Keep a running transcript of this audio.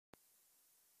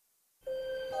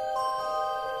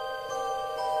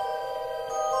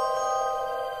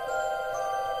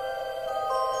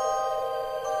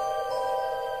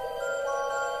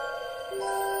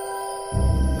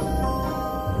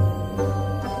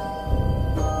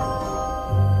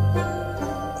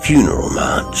Funeral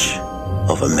March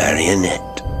of a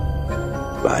Marionette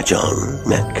by John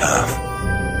Metcalfe.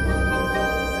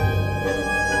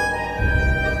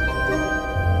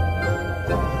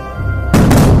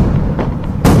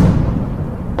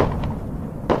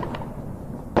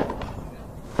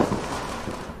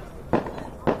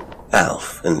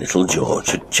 Alf and little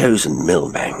George had chosen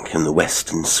Millbank in the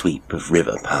western sweep of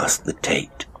river past the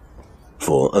Tate,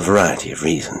 for a variety of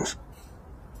reasons.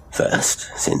 First,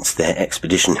 since their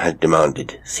expedition had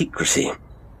demanded secrecy,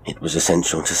 it was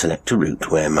essential to select a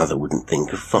route where Mother wouldn't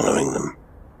think of following them.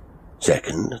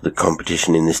 Second, the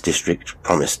competition in this district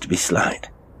promised to be slight,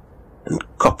 and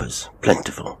coppers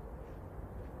plentiful.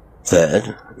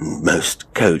 Third, and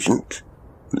most cogent,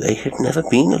 they had never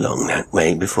been along that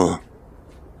way before.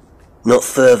 "Not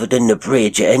further than the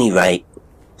bridge at any rate,"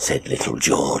 said little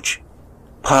George.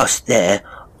 "Past there,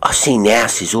 I've seen the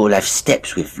houses all have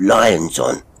steps with lions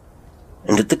on."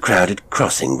 And at the crowded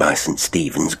crossing by St.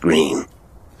 Stephen's Green,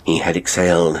 he had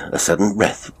exhaled a sudden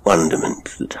breath of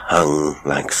wonderment that hung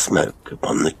like smoke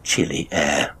upon the chilly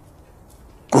air.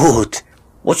 "Good!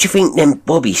 What do you think them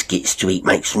bobbies gets to eat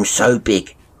makes them so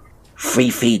big?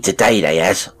 3 feeds a day they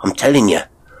has, I'm telling you,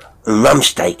 and rum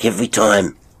steak every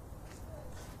time."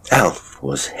 Alf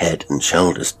was head and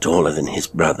shoulders taller than his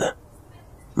brother,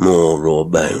 more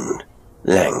raw-boned,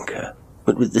 lanker,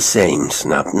 but with the same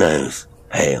snub nose,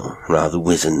 pale, rather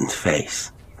wizened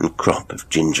face, and crop of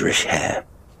gingerish hair.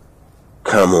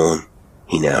 "Come on,"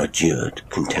 he now adjured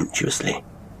contemptuously.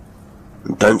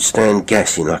 "And don't stand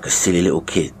gassing like a silly little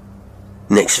kid.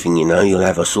 Next thing you know, you'll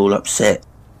have us all upset."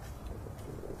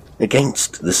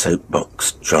 Against the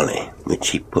soapbox trolley, which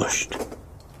he pushed,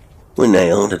 were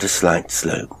nailed at a slight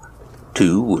slope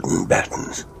 2 wooden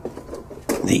battens.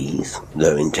 These,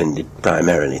 though intended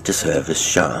primarily to serve as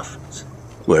shafts,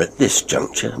 were at this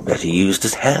juncture better used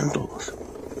as handles,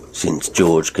 since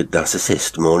George could thus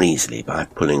assist more easily by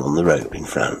pulling on the rope in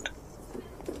front.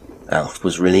 Alf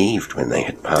was relieved when they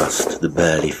had passed the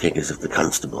burly figures of the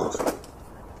constables.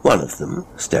 One of them,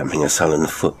 stamping a sullen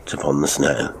foot upon the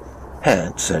snow,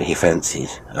 had, so he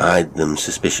fancied, eyed them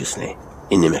suspiciously,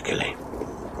 inimically,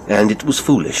 and it was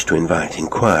foolish to invite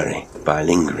inquiry by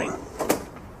lingering.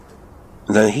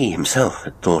 Though he himself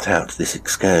had thought out this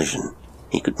excursion,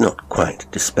 he could not quite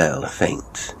dispel a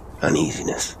faint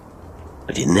uneasiness.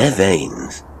 But in their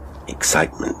veins,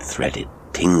 excitement threaded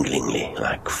tinglingly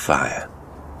like fire,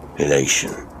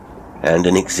 elation, and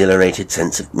an exhilarated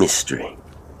sense of mystery,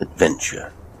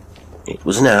 adventure. It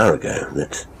was an hour ago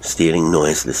that, stealing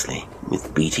noiselessly,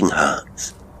 with beating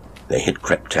hearts, they had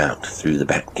crept out through the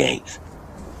back gate,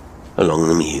 along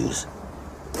the mews,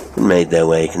 and made their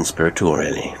way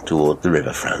conspiratorially toward the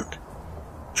riverfront.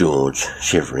 George,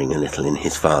 shivering a little in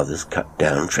his father's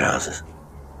cut-down trousers,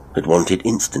 had wanted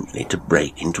instantly to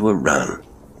break into a run,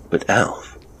 but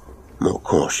Alf, more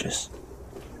cautious,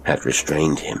 had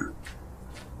restrained him.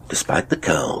 Despite the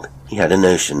cold, he had a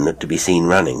notion that to be seen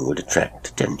running would attract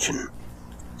attention.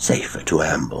 Safer to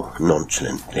amble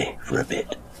nonchalantly for a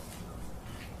bit.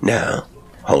 Now,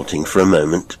 halting for a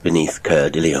moment beneath Coeur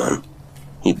de Lion,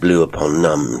 he blew upon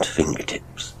numbed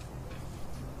fingertips.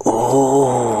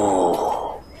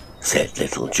 "Oh," said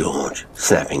little George,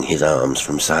 slapping his arms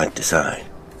from side to side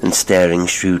and staring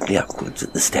shrewdly upwards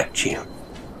at the statue.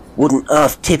 "Wouldn't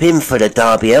half tip him for the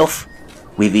Derby elf,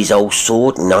 with his old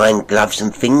sword and iron gloves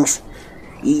and things.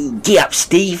 Gee up,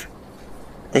 Steve."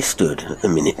 They stood a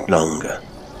minute longer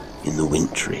in the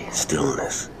wintry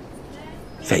stillness.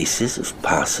 Faces of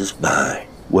passers-by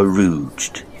were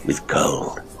rouged with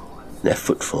cold, their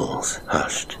footfalls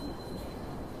hushed.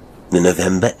 The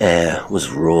November air was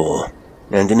raw,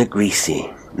 and in a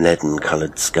greasy,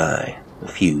 leaden-coloured sky, a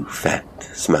few fat,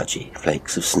 smudgy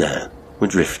flakes of snow were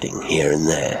drifting here and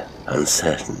there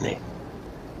uncertainly.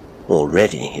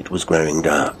 Already it was growing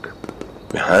dark.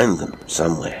 Behind them,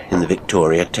 somewhere in the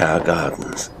Victoria Tower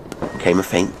gardens, came a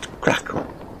faint crackle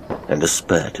and a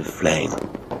spurt of flame.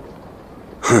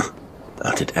 "Huh,"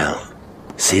 uttered Alf.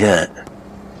 "See that?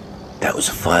 That was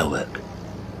a firework.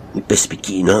 We'd best be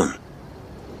getting on."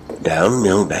 Down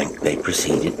Millbank they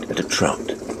proceeded at a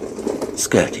trot,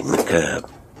 skirting the curb.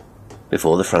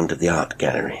 Before the front of the art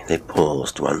gallery they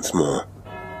paused once more.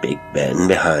 Big Ben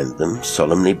behind them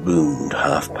solemnly boomed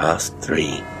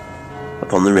 3:30.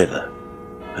 Upon the river,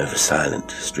 over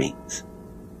silent streets,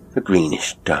 a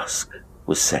greenish dusk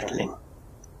was settling.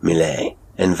 Millet,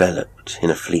 enveloped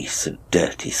in a fleece of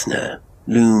dirty snow,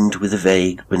 loomed with a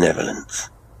vague benevolence,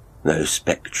 though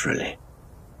spectrally,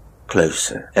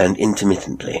 closer and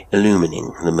intermittently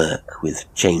illumining the murk with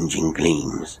changing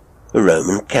gleams. A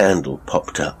Roman candle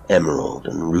popped up emerald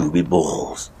and ruby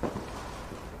balls.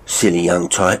 "Silly young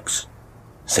tykes,"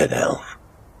 said Alf.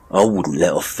 "I wouldn't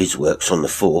let off fizzworks on the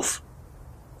 4th.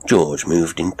 George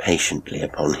moved impatiently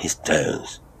upon his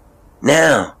toes.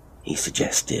 "Now," he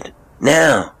suggested.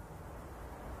 "Now."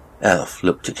 Alf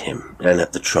looked at him and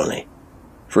at the trolley.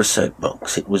 For a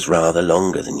soapbox it was rather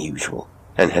longer than usual,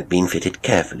 and had been fitted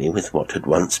carefully with what had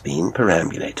once been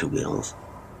perambulator wheels.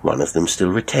 One of them still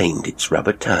retained its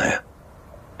rubber tire.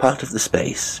 Part of the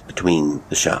space between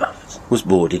the shafts was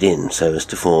boarded in so as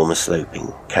to form a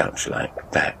sloping,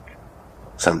 couch-like back.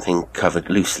 Something covered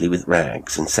loosely with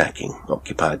rags and sacking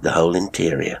occupied the whole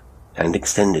interior, and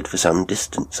extended for some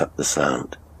distance up the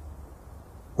slant.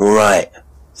 "All right,"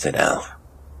 said Alf.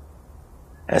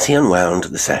 As he unwound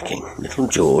the sacking, little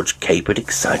George capered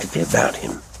excitedly about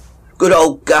him. "Good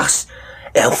old Gus!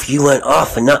 Alf, you weren't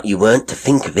half a nut, you weren't, to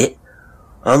think of it.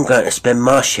 I'm going to spend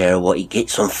my share of what he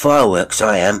gets on fireworks,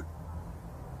 I am."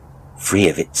 Free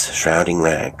of its shrouding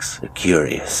rags, a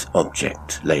curious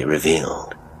object lay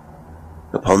revealed.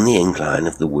 Upon the incline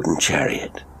of the wooden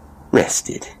chariot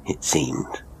rested, it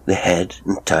seemed, the head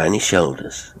and tiny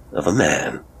shoulders of a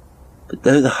man. But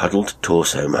though the huddled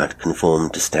torso might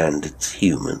conform to standards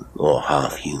human or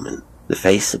half-human, the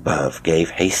face above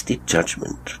gave hasty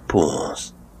judgment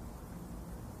pause.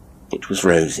 It was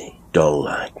rosy,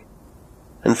 doll-like,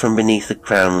 and from beneath a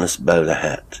crownless bowler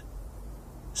hat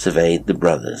surveyed the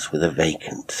brothers with a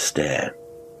vacant stare.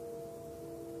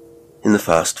 In the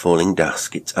fast-falling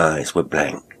dusk its eyes were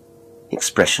blank,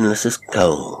 expressionless as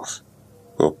coals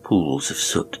or pools of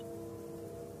soot.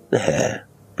 The hair,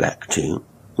 black too,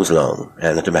 was long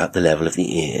and at about the level of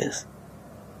the ears,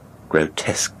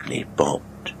 grotesquely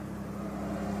bobbed.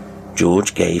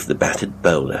 George gave the battered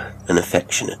bowler an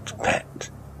affectionate pat.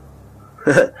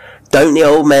 "Don't the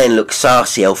old man look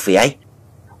saucy, Elfie, eh?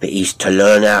 But he's to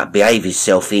learn how to behave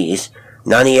himself, he is.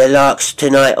 None of your larks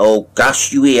tonight, old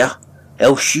Gus, you hear?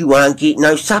 Else you won't get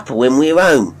no supper when we're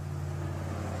home."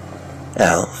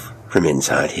 Alf, from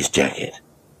inside his jacket,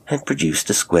 had produced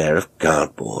a square of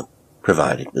cardboard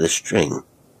provided with a string.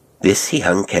 This he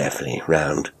hung carefully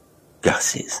round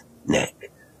Gus's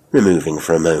neck, removing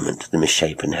for a moment the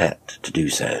misshapen hat to do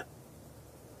so.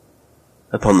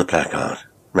 Upon the placard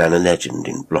ran a legend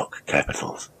in block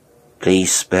capitals: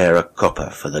 "Please spare a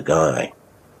copper for the guy."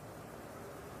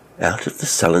 Out of the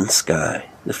sullen sky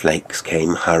the flakes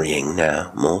came hurrying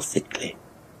now more thickly,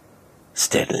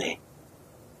 steadily.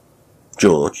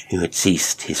 George, who had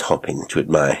ceased his hopping to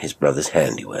admire his brother's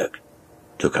handiwork,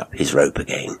 took up his rope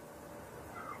again.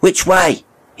 "Which way?"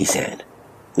 he said.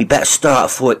 "We better start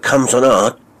afore it comes on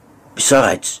hard.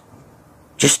 Besides,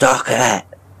 just hark at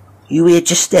that. You hear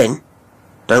just then?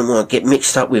 Don't want to get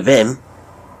mixed up with them."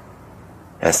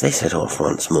 As they set off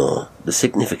once more, the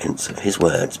significance of his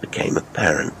words became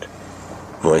apparent.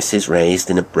 Voices raised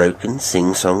in a broken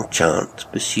sing-song chant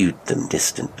pursued them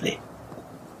distantly.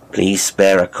 "Please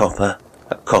spare a copper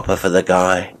for the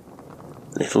guy."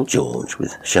 Little George,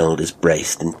 with shoulders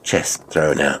braced and chest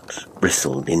thrown out,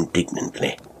 bristled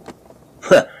indignantly.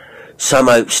 "Some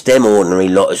hopes them ordinary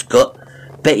lot has got.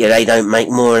 Bet you they don't make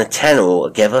more than a tanner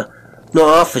altogether.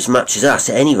 Not half as much as us,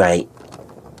 at any rate."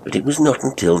 But it was not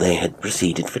until they had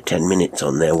proceeded for 10 minutes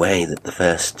on their way that the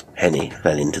first penny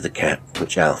fell into the cap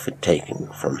which Alf had taken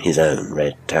from his own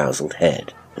red-tousled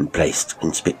head and placed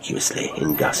conspicuously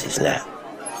in Gus's lap.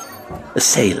 A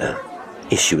sailor,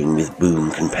 issuing with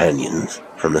boon companions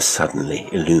from a suddenly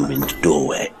illumined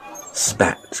doorway,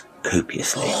 spat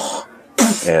copiously,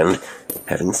 and,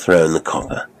 having thrown the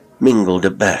copper, mingled a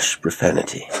bash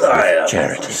profanity with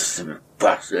charity.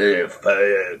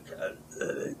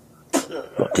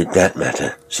 What did that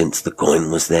matter, since the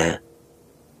coin was there?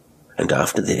 And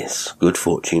after this, good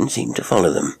fortune seemed to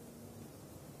follow them.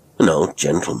 An old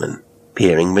gentleman,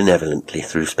 peering benevolently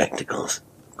through spectacles,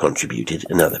 contributed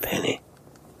another penny,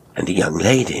 and a young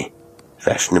lady,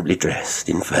 fashionably dressed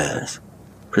in furs,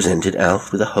 presented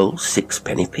Alf with a whole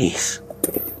 6-penny piece,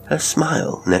 her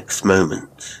smile next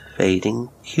moment fading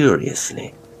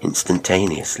curiously,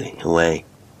 instantaneously away.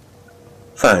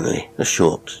 Finally, a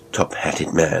short,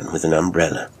 top-hatted man with an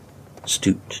umbrella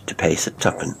stooped to pace a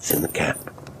twopence in the cap,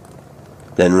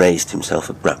 then raised himself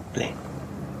abruptly.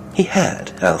 He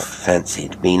had, Alf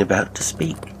fancied, been about to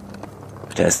speak,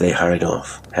 but as they hurried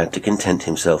off, had to content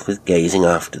himself with gazing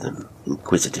after them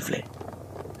inquisitively.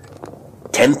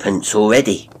 "10pence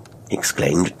already,"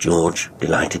 exclaimed George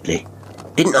delightedly.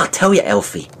 "Didn't I tell you,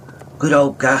 Elfie? Good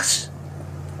old Gus."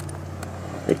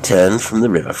 They turned from the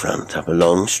riverfront up a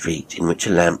long street in which a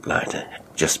lamplighter had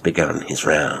just begun his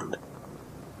round.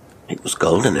 It was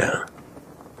golden now,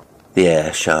 the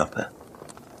air sharper,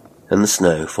 and the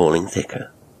snow falling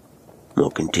thicker,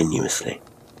 more continuously,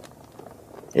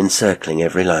 encircling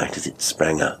every light as it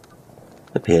sprang up,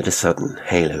 appeared a sudden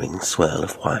haloing swirl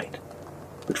of white,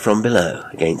 but from below,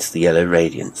 against the yellow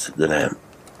radiance of the lamp,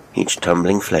 each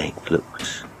tumbling flake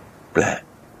looked black.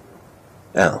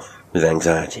 Alf, with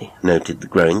anxiety, noted the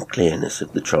growing clearness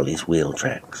of the trolley's wheel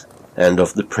tracks and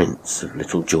of the prints of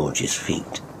little George's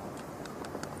feet.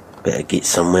 "Better get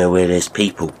somewhere where there's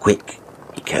people, quick,"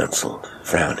 he counselled,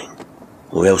 frowning,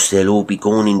 "or else they'll all be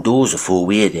gone indoors afore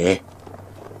we're there."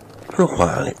 For a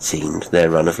while, it seemed, their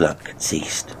run of luck had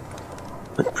ceased,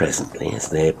 but presently, as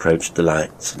they approached the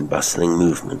lights and bustling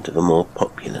movement of a more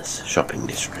populous shopping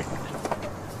district,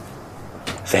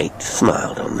 fate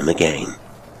smiled on them again.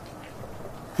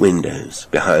 Windows,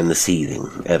 behind the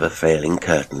seething, ever-failing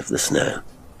curtain of the snow,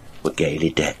 were gaily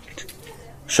decked,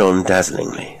 shone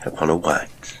dazzlingly upon a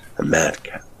white, a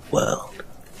madcap world.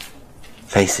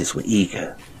 Faces were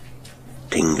eager,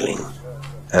 tingling,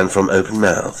 and from open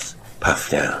mouths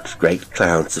puffed out great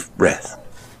clouds of breath,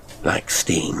 like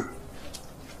steam.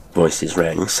 Voices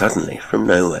rang suddenly from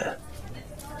nowhere,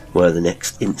 were the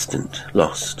next instant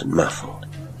lost and muffled,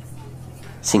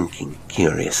 sinking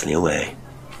curiously away.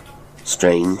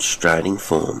 Strange striding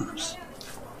forms,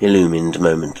 illumined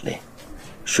momently,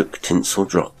 shook tinsel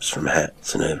drops from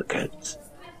hats and overcoats,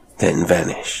 then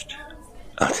vanished,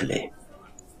 utterly.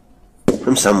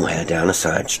 From somewhere down a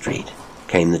side street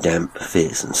came the damp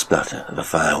fizz and splutter of a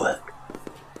firework,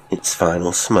 its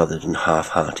final smothered and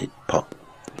half-hearted pop,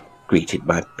 greeted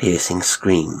by piercing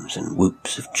screams and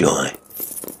whoops of joy.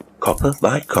 Copper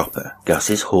by copper,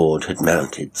 Gus's hoard had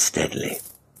mounted steadily.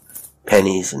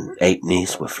 Pennies and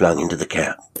eightpennies were flung into the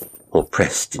cap, or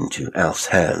pressed into Alf's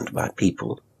hand by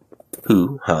people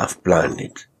who,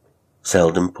 half-blinded,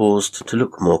 seldom paused to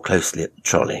look more closely at the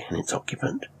trolley and its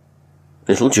occupant.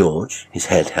 Little George, his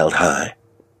head held high,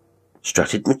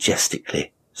 strutted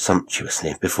majestically,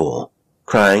 sumptuously before,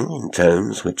 crying in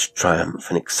tones which triumph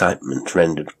and excitement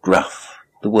rendered gruff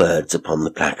the words upon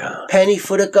the placard. "Penny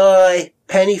for the guy!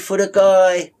 Penny for the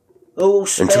guy! Oh,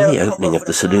 until the opening of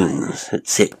the saloons at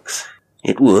 6.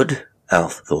 It would,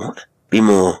 Alf thought, be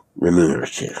more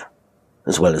remunerative,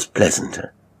 as well as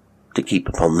pleasanter, to keep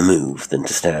upon the move than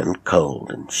to stand cold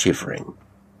and shivering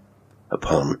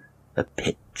upon a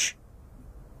pitch.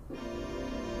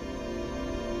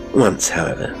 Once,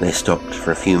 however, they stopped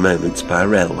for a few moments by a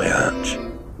railway arch,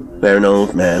 where an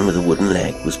old man with a wooden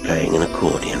leg was playing an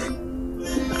accordion.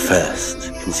 At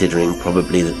first, considering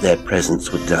probably that their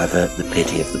presence would divert the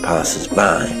pity of the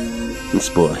passers-by and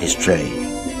spoil his trade,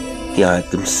 he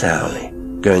eyed them sourly,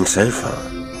 going so far,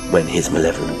 when his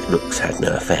malevolent looks had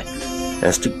no effect,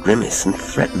 as to grimace and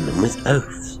threaten them with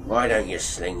oaths. "Why don't you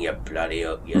sling your bloody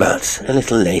up, you..." But a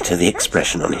little later the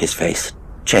expression on his face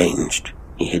changed.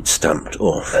 He had stumped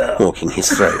off, hawking his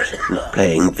throat and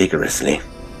playing vigorously.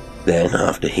 Then,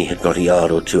 after he had got a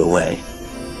yard or two away,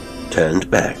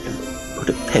 turned back and put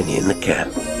a penny in the cap.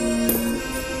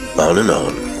 On and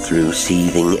on, through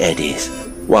seething eddies,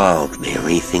 wildly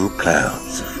wreathing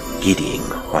clouds of giddying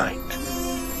white,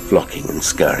 flocking and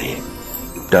scurrying,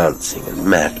 dancing and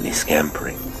madly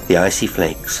scampering. The icy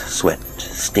flakes swept,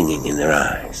 stinging in their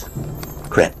eyes,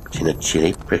 crept in a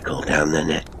chilly prickle down their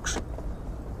necks.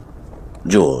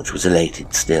 George was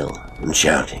elated still, and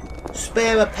shouting,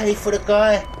 "Spare a penny for the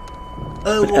guy!"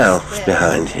 Oh, but Alf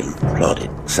behind him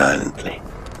plodded silently.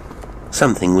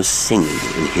 Something was singing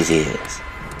in his ears,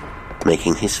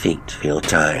 making his feet feel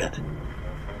tired.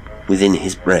 Within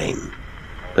his brain,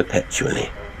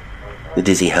 perpetually, the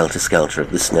dizzy helter-skelter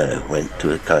of the snow went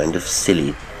to a kind of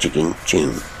silly jigging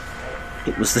tune.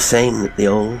 It was the same that the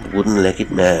old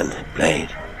wooden-legged man had played,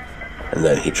 and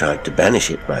though he tried to banish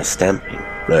it by stamping,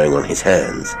 blowing on his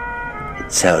hands,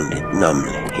 it sounded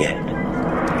numbly yet.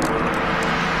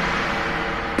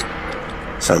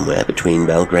 Somewhere between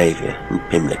Belgravia and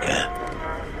Pimlico,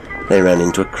 they ran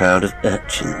into a crowd of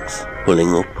urchins,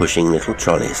 pulling or pushing little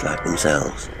trolleys like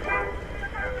themselves.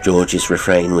 George's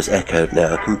refrain was echoed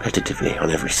now competitively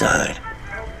on every side,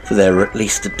 for there were at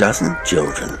least a dozen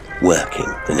children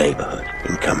working the neighbourhood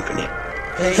in company.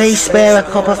 Please spare a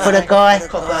copper for the guy.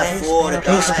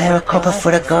 Please spare a copper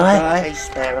for the guy.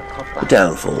 The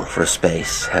downfall for a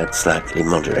space had slightly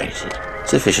moderated,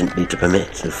 sufficiently to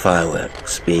permit of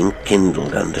fireworks being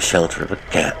kindled under shelter of a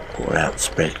cap or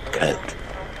outspread coat.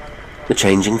 The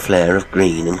changing flare of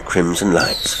green and crimson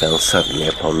lights fell suddenly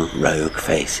upon rogue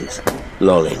faces,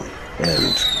 lolling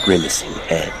and grimacing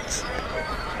heads.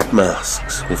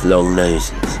 Masks with long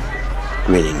noses,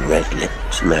 grinning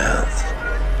red-lipped mouths,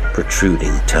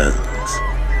 protruding tongues,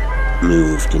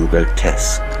 moved in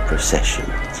grotesque procession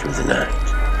through the night.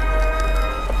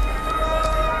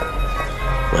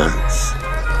 Once,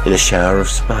 in a shower of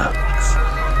sparks,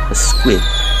 a squib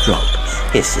dropped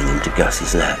hissing into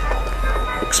Gus's lap,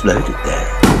 exploded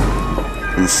there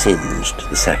and singed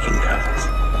the sacking covers.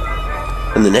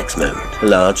 And the next moment, a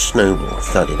large snowball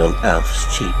thudded on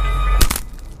Alf's cheek.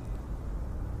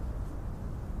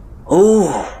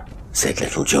 "Oh," said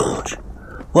little George.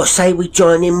 "what say we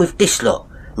join in with this lot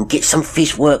and get some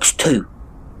fizzworks too?"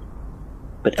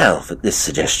 But Alf at this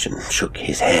suggestion shook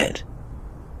his head.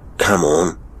 "Come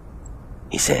on,"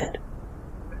 he said.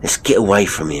 "let's get away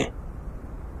from here.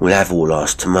 We'll have all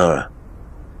ours tomorrow,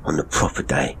 on the proper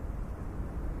day."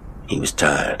 He was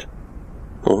tired,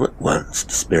 all at once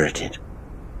dispirited.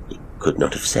 He could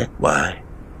not have said why.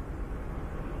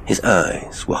 His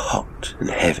eyes were hot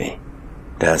and heavy,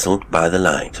 dazzled by the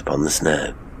light upon the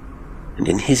snow, and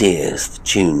in his ears the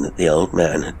tune that the old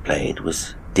man had played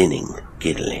was dinning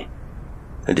giddily.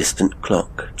 A distant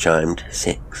clock chimed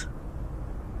 6.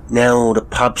 "Now all the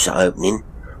pubs are opening,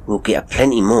 we'll get a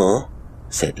plenty more,"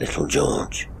 said little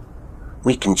George.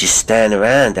 "We can just stand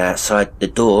around outside the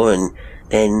door and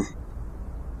then...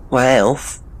 Why,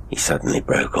 Alf," he suddenly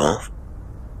broke off.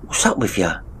 "what's up with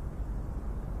you?"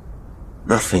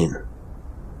 "Nothing,"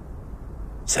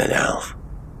 said Alf.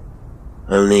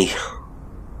 "Only,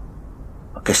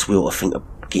 I guess we ought to think of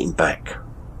getting back."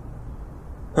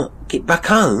 "What, get back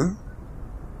home?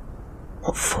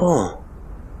 What for?"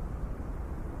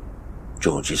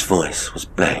 George's voice was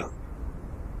blank.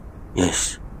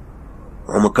 "Yes,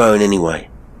 I'm a-going anyway.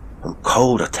 I'm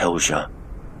cold, I tells ya."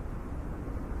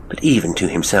 But even to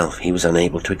himself he was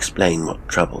unable to explain what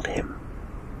troubled him.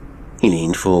 He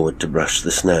leaned forward to brush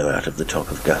the snow out of the top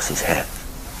of Gus's hat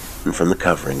and from the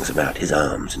coverings about his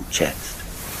arms and chest.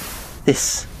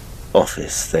 This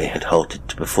office they had halted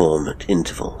to perform at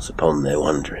intervals upon their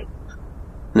wanderings.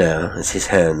 Now, as his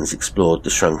hands explored the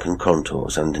shrunken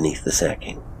contours underneath the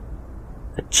sacking,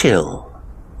 a chill,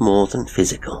 more than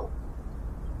physical,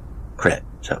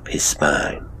 crept up his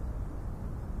spine.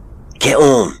 "Get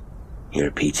on," he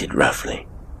repeated roughly.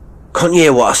 "Can't you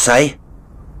hear what I say?"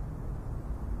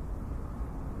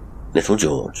 Little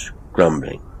George,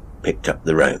 grumbling, picked up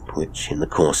the rope which, in the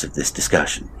course of this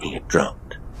discussion, he had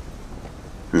dropped,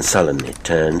 and sullenly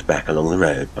turned back along the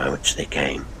road by which they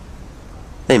came.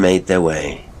 They made their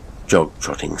way,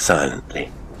 jog-trotting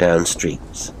silently, down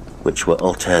streets which were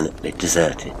alternately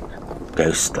deserted,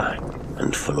 ghost-like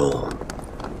and forlorn,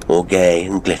 or gay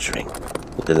and glittering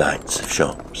with the lights of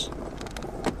shops.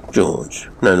 George,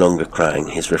 no longer crying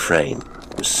his refrain,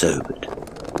 was sobered,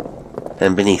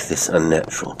 and beneath this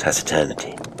unnatural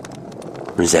taciturnity,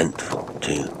 resentful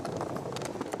too.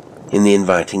 In the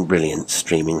inviting brilliance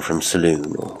streaming from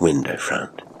saloon or window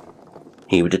front,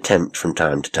 he would attempt from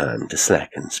time to time to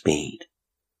slacken speed,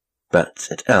 but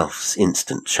at Alf's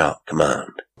instant sharp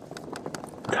command,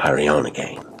 would hurry on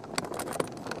again.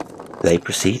 They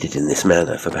proceeded in this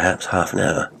manner for perhaps half an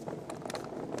hour,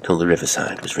 till the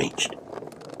riverside was reached,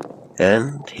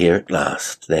 and here at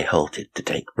last they halted to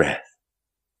take breath.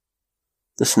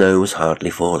 The snow was hardly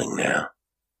falling now.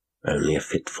 Only a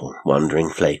fitful,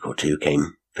 wandering flake or two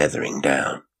came feathering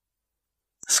down.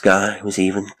 The sky was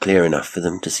even clear enough for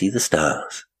them to see the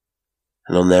stars,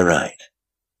 and on their right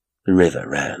the river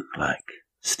ran like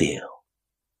steel.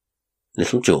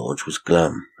 Little George was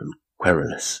glum and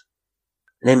querulous.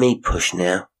 "Let me push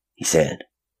now," he said,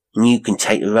 "and you can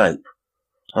take the rope.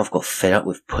 I've got fed up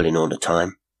with pulling all the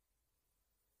time."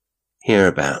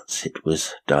 Hereabouts it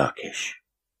was darkish,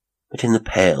 but in the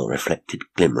pale reflected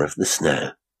glimmer of the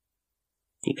snow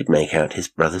he could make out his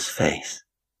brother's face.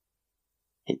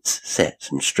 Its set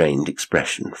and strained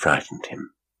expression frightened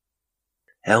him.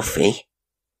 "Alfie,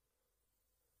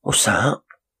 what's up?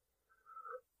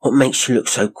 What makes you look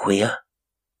so queer?"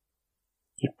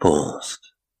 He paused,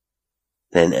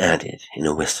 then added in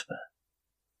a whisper,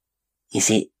 "Is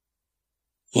it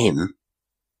him?"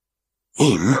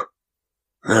 "Him?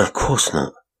 No, of course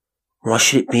not. Why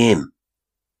should it be him?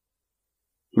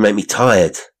 You make me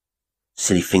tired.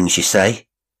 Silly things you say.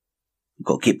 You've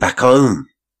got to get back home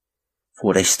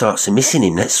before they starts a missing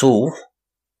him, that's all.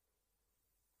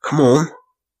 Come on."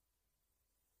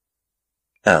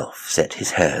 Alf set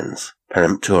his hands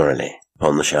peremptorily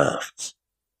upon the shafts,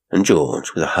 and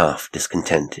George, with a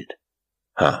half-discontented,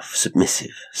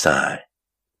 half-submissive sigh,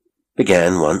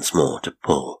 began once more to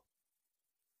pull.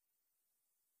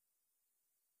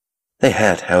 They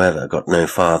had, however, got no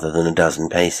farther than a dozen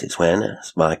paces when,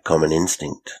 as by common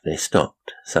instinct, they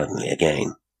stopped suddenly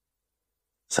again.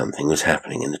 Something was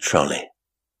happening in the trolley.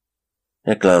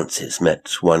 Their glances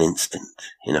met one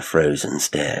instant in a frozen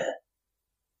stare,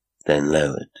 then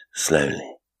lowered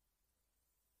slowly.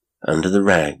 Under the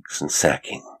rags and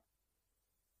sacking,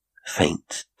 a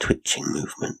faint twitching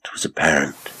movement was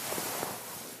apparent.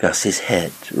 Gus's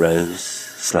head rose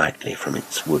slightly from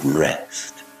its wooden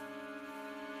rest,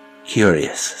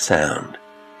 curious sound,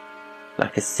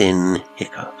 like a thin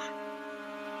hiccough,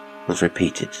 was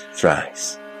repeated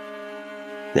thrice,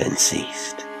 then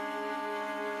ceased.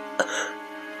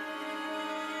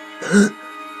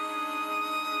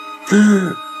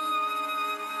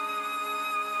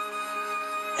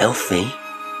 Elfie,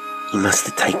 he must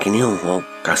have taken ill, or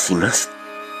Gussie must.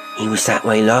 He was that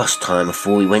way last time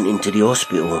before we went into the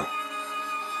hospital.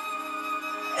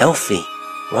 Elfie,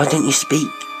 why don't you speak?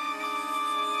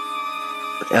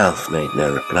 But Alf made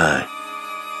no reply.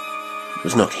 It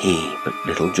was not he, but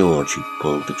little George who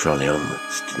pulled the trolley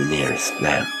onwards to the nearest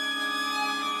lamp.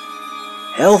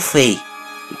 Elfie,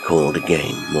 he called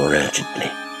again, more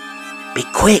urgently. Be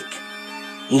quick!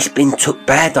 He's been took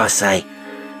bad, I say.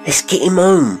 Let's get him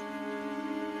home.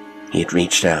 He had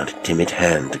reached out a timid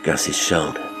hand to Gus's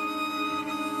shoulder,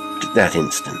 but at that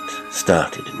instant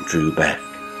started and drew back,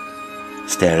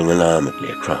 staring alarmedly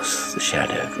across the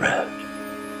shadowed road.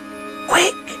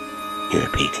 Quick, he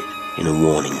repeated in a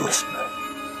warning whisper.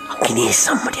 I can hear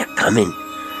somebody a-coming.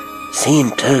 See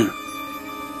him too.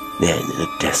 Then, in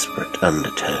a desperate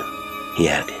undertone, he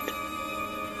added,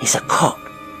 He's a cop.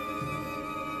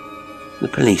 The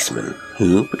policeman,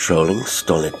 who, patrolling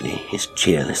stolidly his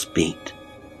cheerless beat,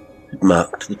 had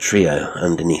marked the trio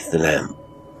underneath the lamp,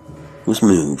 was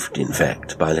moved, in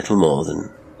fact, by little more than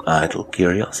idle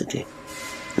curiosity.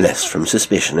 Less from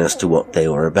suspicion as to what they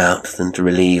were about than to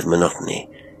relieve monotony,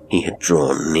 he had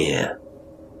drawn near.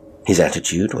 His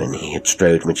attitude, when he had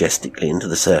strode majestically into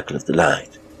the circle of the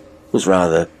light, was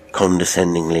rather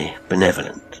condescendingly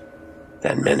benevolent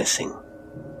than menacing.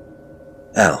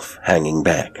 Alf, hanging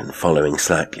back and following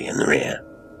slightly in the rear,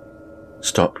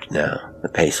 stopped now, a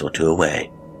pace or two away.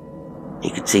 He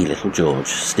could see little George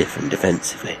stiffen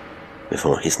defensively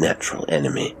before his natural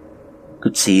enemy,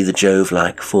 could see the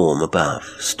Jove-like form above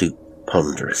stoop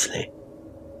ponderously,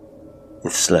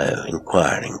 with slow,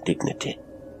 inquiring dignity.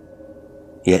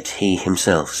 Yet he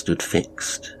himself stood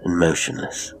fixed and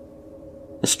motionless.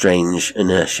 A strange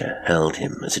inertia held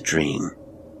him as a dream.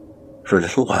 For a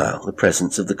little while the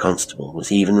presence of the constable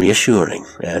was even reassuring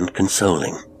and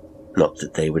consoling. Not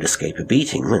that they would escape a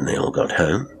beating when they all got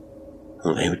home,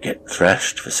 or they would get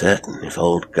thrashed for certain if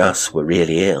old Gus were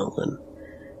really ill and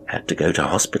had to go to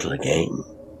hospital again.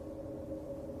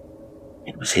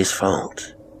 It was his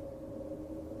fault.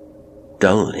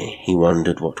 Dully he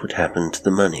wondered what would happen to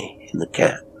the money in the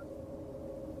cap.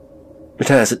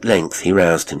 But as at length he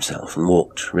roused himself and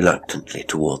walked reluctantly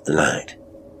toward the light,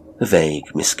 a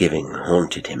vague misgiving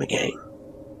haunted him again,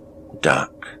 a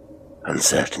dark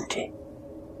uncertainty.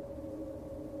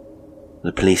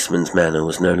 The policeman's manner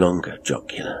was no longer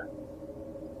jocular,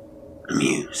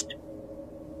 amused.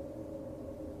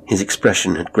 His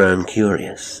expression had grown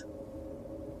curious,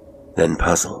 then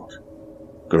puzzled,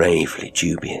 gravely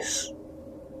dubious,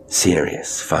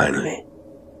 serious finally,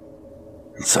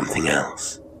 and something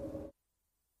else.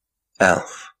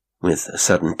 Alf, with a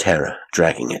sudden terror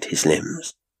dragging at his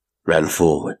limbs, ran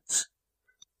forwards.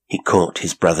 He caught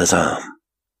his brother's arm,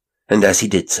 and as he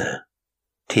did so,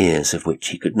 tears of which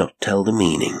he could not tell the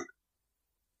meaning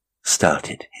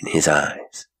started in his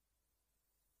eyes.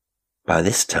 By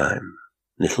this time,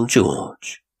 little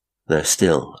George, though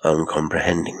still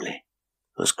uncomprehendingly,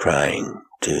 was crying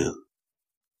too.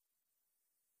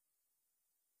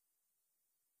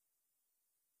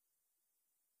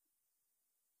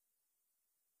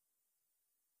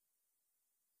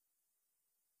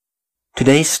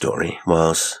 Today's story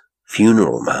was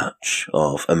Funeral March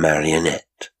of a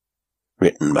Marionette,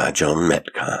 written by John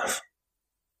Metcalfe.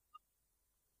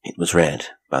 It was read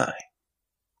by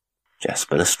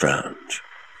Jasper Lestrange.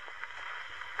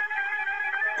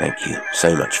 Thank you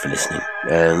so much for listening,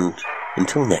 and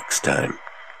until next time,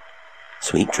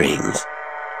 sweet dreams.